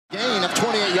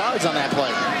yards on that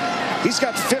play. He's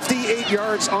got 58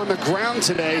 yards on the ground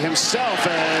today himself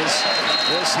as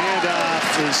this handoff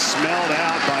is smelled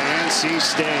out by NC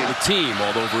State. The team,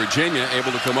 although Virginia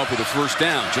able to come up with a first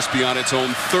down just beyond its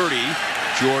own 30.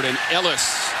 Jordan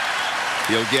Ellis.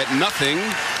 He'll get nothing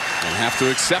and have to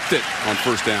accept it on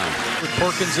first down. With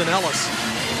Perkins and Ellis.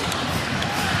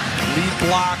 Lead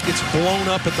block gets blown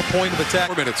up at the point of attack.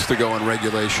 4 minutes to go in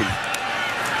regulation.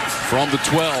 From the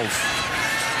 12.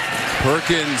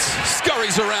 Perkins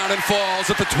scurries around and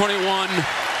falls at the 21.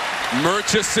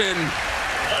 Murchison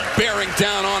bearing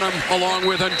down on him along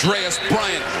with Andreas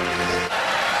Bryant.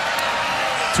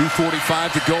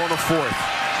 2:45 to go in the fourth.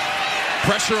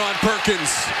 Pressure on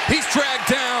Perkins. He's dragged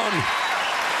down.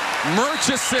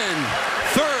 Murchison,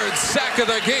 third sack of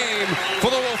the game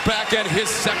for the Wolfpack and his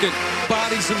second.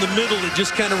 Bodies in the middle, it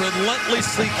just kind of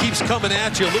relentlessly keeps coming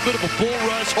at you. A little bit of a bull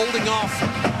rush, holding off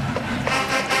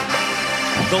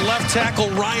the left tackle,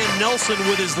 Ryan Nelson,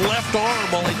 with his left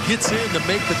arm while he gets in to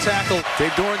make the tackle.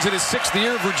 Dave Doran's in his 6th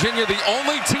year. Virginia, the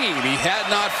only team he had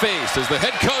not faced as the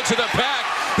head coach of the Pack.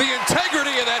 The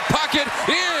integrity of that pocket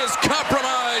is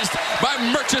compromised by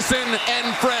Murchison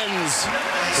and friends.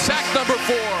 Sack number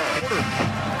 4.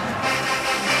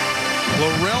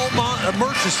 Larrell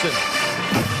Murchison.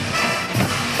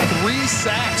 3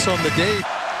 sacks on the day.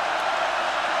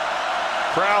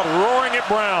 Crowd roaring at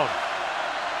Brown.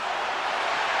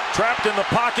 Trapped in the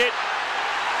pocket.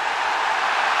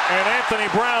 And Anthony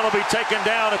Brown will be taken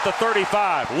down at the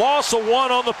 35. Loss of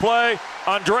 1 on the play.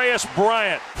 Andreas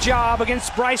Bryant. Job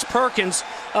against Bryce Perkins,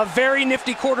 a very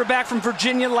nifty quarterback from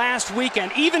Virginia last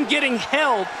weekend. Even getting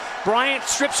held, Bryant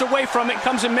strips away from it,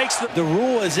 comes and makes The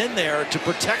rule is in there to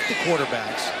protect the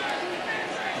quarterbacks.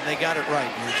 And they got it right.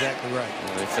 You're exactly right.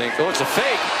 Well, they think, oh, it's a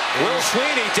fake. Will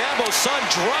Sweeney, Dabo's son,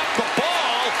 dropped the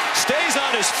ball, stays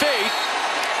on his feet,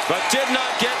 but did not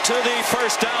get to the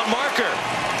first down marker.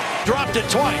 Dropped it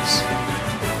twice.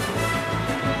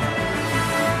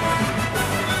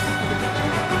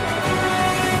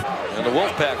 And the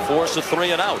Wolfpack forced a 3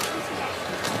 and out.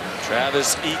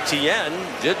 Travis Etienne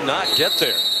did not get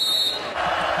there.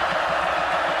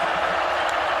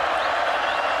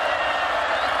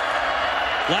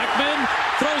 Blackman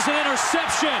throws an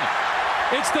interception.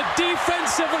 It's the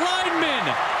defensive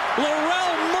lineman,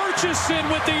 Larrell Murchison,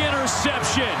 with the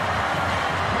interception.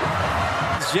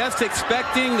 Just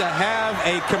expecting to have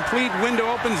a complete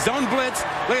window open zone blitz.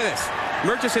 Look at this.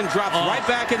 Murchison drops right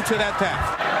back into that pass.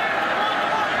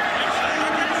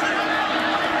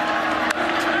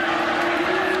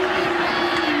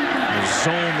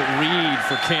 Zone read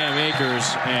for Cam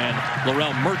Akers, and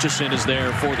Larrell Murchison is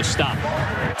there for the stop.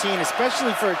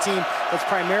 Especially for a team that's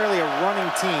primarily a running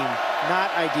team,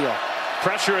 not ideal.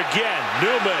 Pressure again.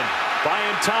 Newman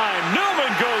buying time.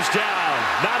 Newman goes down.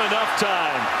 Not enough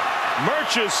time.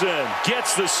 Murchison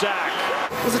gets the sack.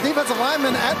 Was a defensive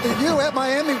lineman at the U at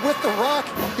Miami with the Rock.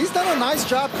 He's done a nice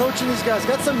job coaching these guys.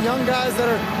 Got some young guys that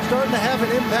are starting to have an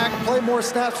impact, play more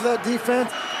snaps for that defense.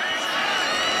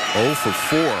 0 for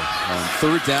 4 on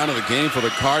third down of the game for the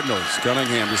Cardinals.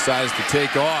 Cunningham decides to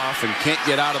take off and can't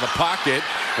get out of the pocket.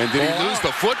 And did he lose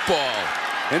the football?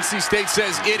 NC State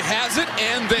says it hasn't,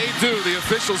 and they do. The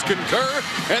officials concur,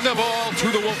 and the ball to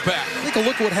the Wolfpack. Take a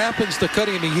look at what happens to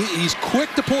Cunningham. He's quick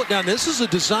to pull it down. This is a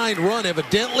designed run.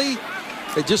 Evidently,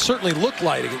 it just certainly looked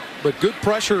like it. But good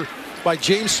pressure by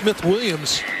James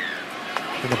Smith-Williams.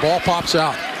 And the ball pops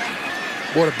out.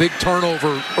 What a big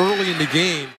turnover early in the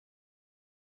game.